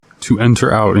To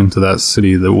enter out into that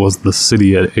city that was the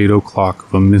city at 8 o'clock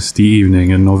of a misty evening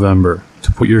in November,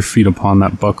 to put your feet upon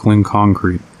that buckling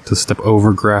concrete, to step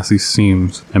over grassy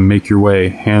seams and make your way,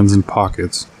 hands in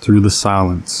pockets, through the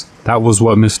silence. That was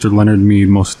what Mr. Leonard Mead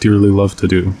most dearly loved to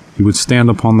do. He would stand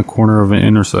upon the corner of an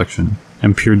intersection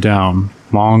and peer down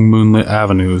long moonlit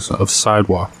avenues of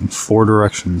sidewalk in 4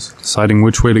 directions, deciding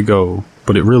which way to go.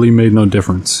 But it really made no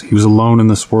difference. He was alone in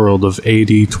this world of AD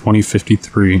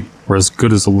 2053, or as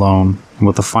good as alone, and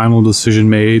with a final decision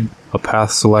made, a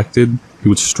path selected, he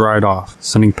would stride off,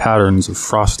 sending patterns of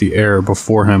frosty air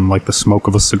before him like the smoke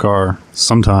of a cigar.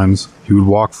 Sometimes he would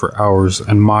walk for hours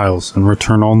and miles and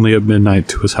return only at midnight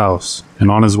to his house, and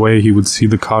on his way he would see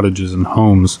the cottages and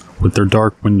homes with their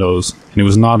dark windows, and it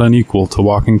was not unequal to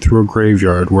walking through a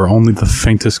graveyard where only the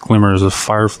faintest glimmers of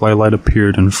firefly light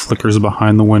appeared in flickers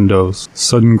behind the windows.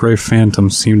 Sudden gray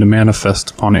phantoms seemed to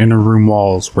manifest upon inner room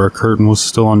walls where a curtain was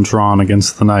still undrawn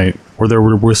against the night, or there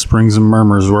were whisperings and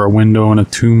murmurs where a window in a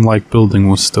tomb-like building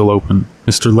was still open.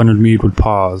 Mr. Leonard Mead would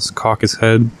pause, cock his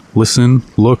head, listen,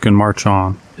 look, and march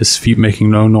on, his feet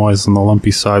making no noise on the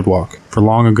lumpy sidewalk. For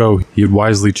long ago he had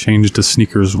wisely changed to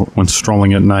sneakers when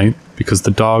strolling at night, because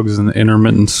the dogs in the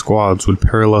intermittent squads would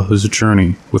parallel his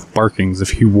journey with barkings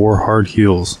if he wore hard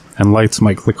heels, and lights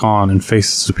might click on and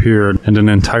faces appear, and an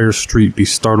entire street be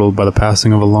startled by the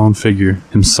passing of a lone figure,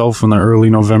 himself in the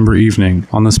early November evening.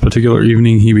 On this particular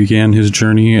evening he began his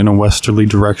journey in a westerly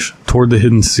direction, toward the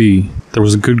hidden sea. There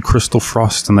was a good crystal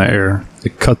frost in the air.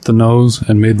 It cut the nose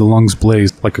and made the lungs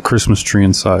blaze like a Christmas tree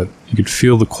inside. You could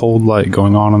feel the cold light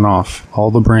going on and off, all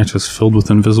the branches filled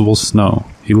with invisible snow.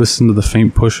 He listened to the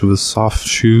faint push of his soft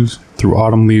shoes through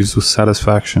autumn leaves with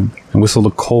satisfaction, and whistled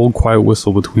a cold, quiet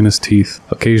whistle between his teeth,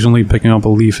 occasionally picking up a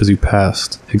leaf as he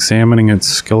passed, examining its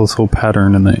skeletal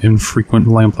pattern in the infrequent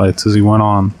lamplights as he went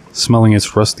on, smelling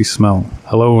its rusty smell.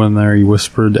 "Hello in there," he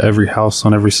whispered to every house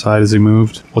on every side as he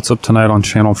moved. "What's up tonight on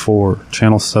Channel 4,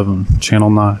 Channel 7, Channel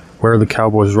 9? Where are the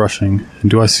cowboys rushing?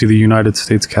 And do I see the United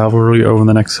States cavalry over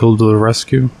the next hill to the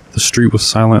rescue?" The street was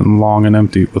silent and long and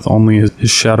empty, with only his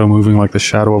shadow moving like the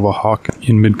shadow of a hawk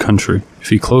in mid-country. If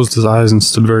he closed his eyes and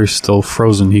stood very still,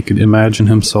 frozen, he could imagine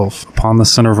himself upon the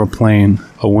center of a plain,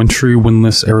 a wintry,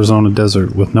 windless Arizona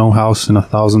desert, with no house in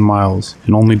 1,000 miles,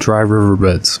 and only dry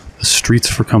riverbeds. The streets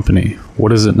for company.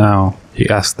 What is it now? He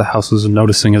asked the houses,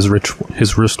 noticing his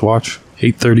wristwatch.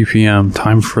 8:30 p.m.,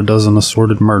 time for a dozen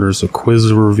assorted murders, a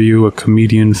quiz, a review, a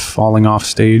comedian falling off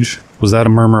stage. Was that a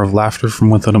murmur of laughter from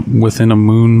within a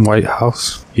moon-white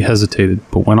house? He hesitated,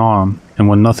 but went on, and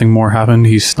when nothing more happened,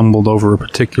 he stumbled over a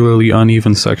particularly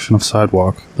uneven section of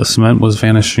sidewalk. The cement was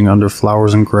vanishing under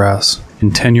flowers and grass.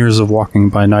 In 10 years of walking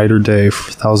by night or day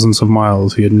for thousands of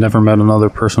miles, he had never met another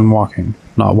person walking.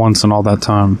 Not once in all that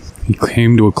time. He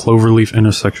came to a cloverleaf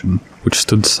intersection, which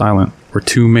stood silent, where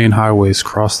 2 main highways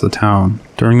crossed the town.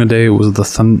 During the day it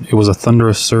was a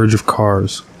thunderous surge of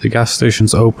cars. The gas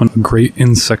stations open, a great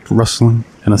insect rustling,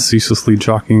 and a ceaselessly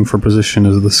jockeying for position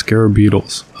as the scarab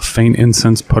beetles, a faint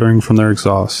incense puttering from their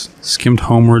exhausts, skimmed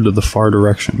homeward to the far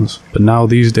directions. But now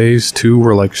these days, too,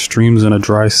 were like streams in a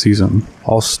dry season,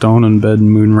 all stone and bed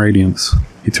in moon radiance.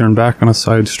 He turned back on a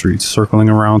side street, circling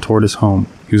around toward his home.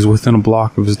 He was within a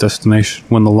block of his destination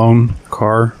when the lone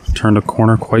car turned a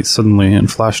corner quite suddenly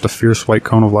and flashed a fierce white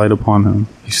cone of light upon him.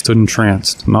 He stood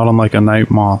entranced, not unlike a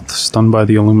night moth, stunned by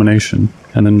the illumination,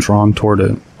 and then drawn toward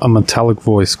it. A metallic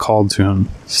voice called to him.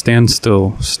 "Stand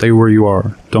still. Stay where you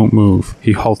are. Don't move."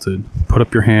 He halted. "Put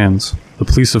up your hands." The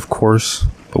police, of course,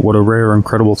 but what a rare,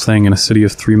 incredible thing in a city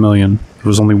of 3 million. There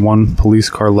was only one police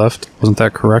car left. Wasn't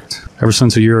that correct? Ever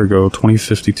since a year ago,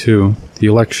 2052, the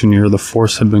election year, the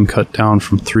force had been cut down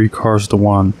from 3 cars to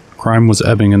 1. Crime was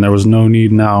ebbing, and there was no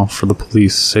need now for the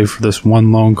police, save for this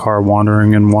one lone car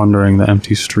wandering the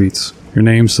empty streets. "Your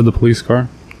name?" said the police car.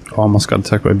 Almost got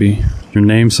attacked by B. "Your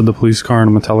name?" said the police car in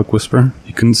a metallic whisper.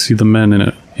 He couldn't see the men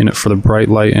in it for the bright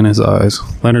light in his eyes.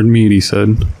 "Leonard Mead," he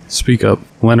said. "Speak up."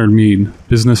 "Leonard Mead.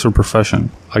 Business or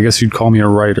profession?" "I guess you'd call me a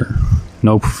writer."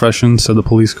 "No profession," said the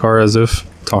police car as if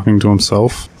talking to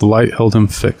himself. The light held him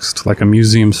fixed, like a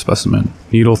museum specimen,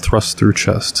 needle thrust through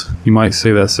chest. "You might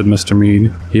say that," said Mr.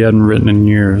 Mead. He hadn't written in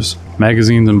years.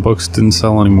 Magazines and books didn't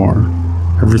sell anymore.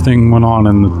 Everything went on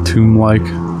in the tomb-like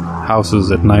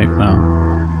houses at night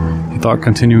now. He thought,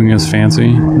 continuing his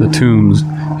fancy, the tombs,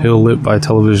 ill-lit by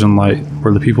television light,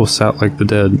 where the people sat like the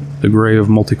dead, the gray of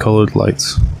multicolored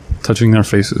lights, touching their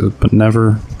faces, but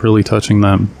never really touching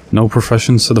them. "No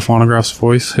profession," said the phonograph's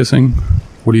voice, hissing.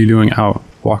 "What are you doing out?"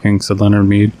 "Walking," said Leonard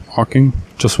Mead. "Walking?"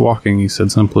 "Just walking," he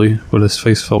said simply, but his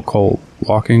face felt cold.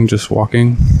 "Walking, just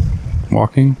walking?"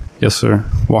 "Walking?" "Yes, sir."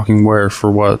 "Walking where? For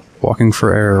what?" "Walking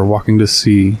for air, walking to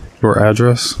sea." "Your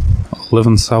address?" I live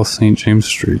in South St. James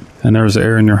Street. And there is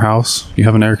air in your house? You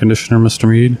have an air conditioner, Mr.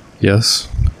 Mead? Yes.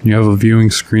 You have a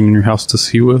viewing screen in your house to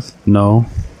see with? No.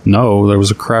 No, there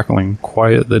was a crackling,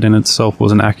 quiet that in itself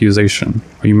was an accusation.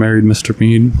 Are you married, Mr.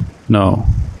 Mead? No.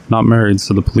 Not married,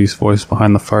 said the police voice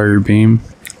behind the fiery beam.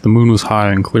 The moon was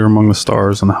high and clear among the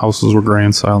stars, and the houses were gray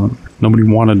and silent. Nobody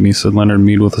wanted me, said Leonard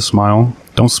Mead with a smile.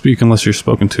 Don't speak unless you're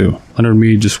spoken to. Leonard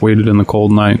Mead just waited in the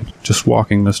cold night. Just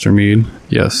walking, Mr. Mead.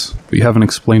 Yes, but you haven't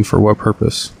explained for what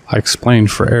purpose. I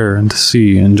explained for air and to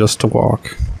see and just to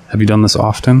walk. Have you done this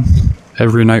often?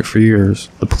 Every night for years.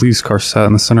 The police car sat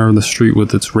in the center of the street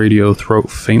with its radio throat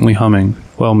faintly humming.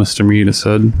 Well, Mr. Mead, it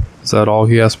said. Is that all?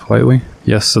 He asked politely.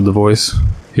 Yes, said the voice.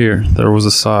 Here, there was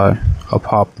a sigh. A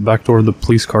pop. The back door of the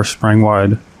police car sprang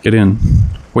wide. Get in.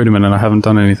 Wait a minute, I haven't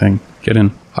done anything. Get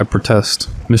in. I protest.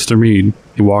 Mr. Mead.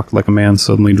 He walked like a man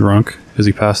suddenly drunk. As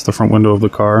he passed the front window of the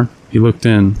car, he looked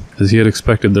in. As he had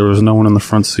expected, there was no one in the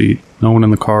front seat. No one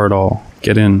in the car at all.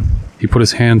 Get in. He put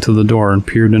his hand to the door and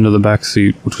peered into the back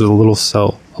seat, which was a little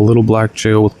cell. A little black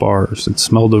jail with bars. It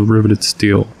smelled of riveted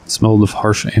steel. It smelled of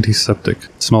harsh antiseptic.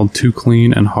 It smelled too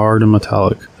clean and hard and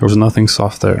metallic. There was nothing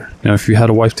soft there. Now, if you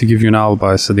had a wife to give you an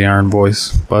alibi, said the iron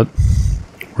voice. But,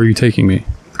 where are you taking me?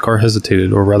 The car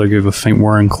hesitated, or rather gave a faint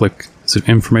whirring click, as if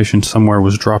information somewhere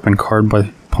was dropping card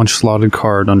by punch-slotted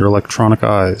card under electronic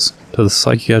eyes to the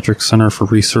Psychiatric Center for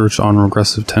Research on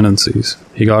Regressive Tendencies.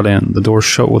 He got in. The door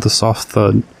shut with a soft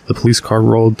thud. The police car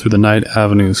rolled through the night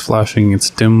avenues, flashing its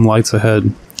dim lights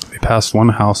ahead. They passed one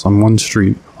house on one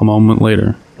street. A moment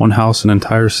later, one house, an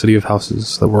entire city of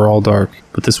houses that were all dark.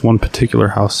 But this one particular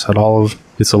house had all of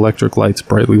its electric lights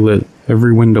brightly lit.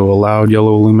 Every window a loud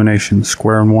yellow illumination,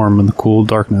 square and warm in the cool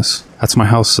darkness. That's my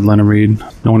house, said Leonard Mead.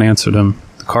 No one answered him.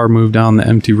 The car moved down the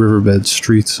empty riverbed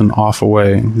streets and off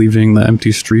away, leaving the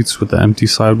empty streets with the empty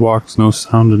sidewalks, no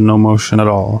sound and no motion at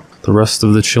all. The rest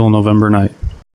of the chill November night.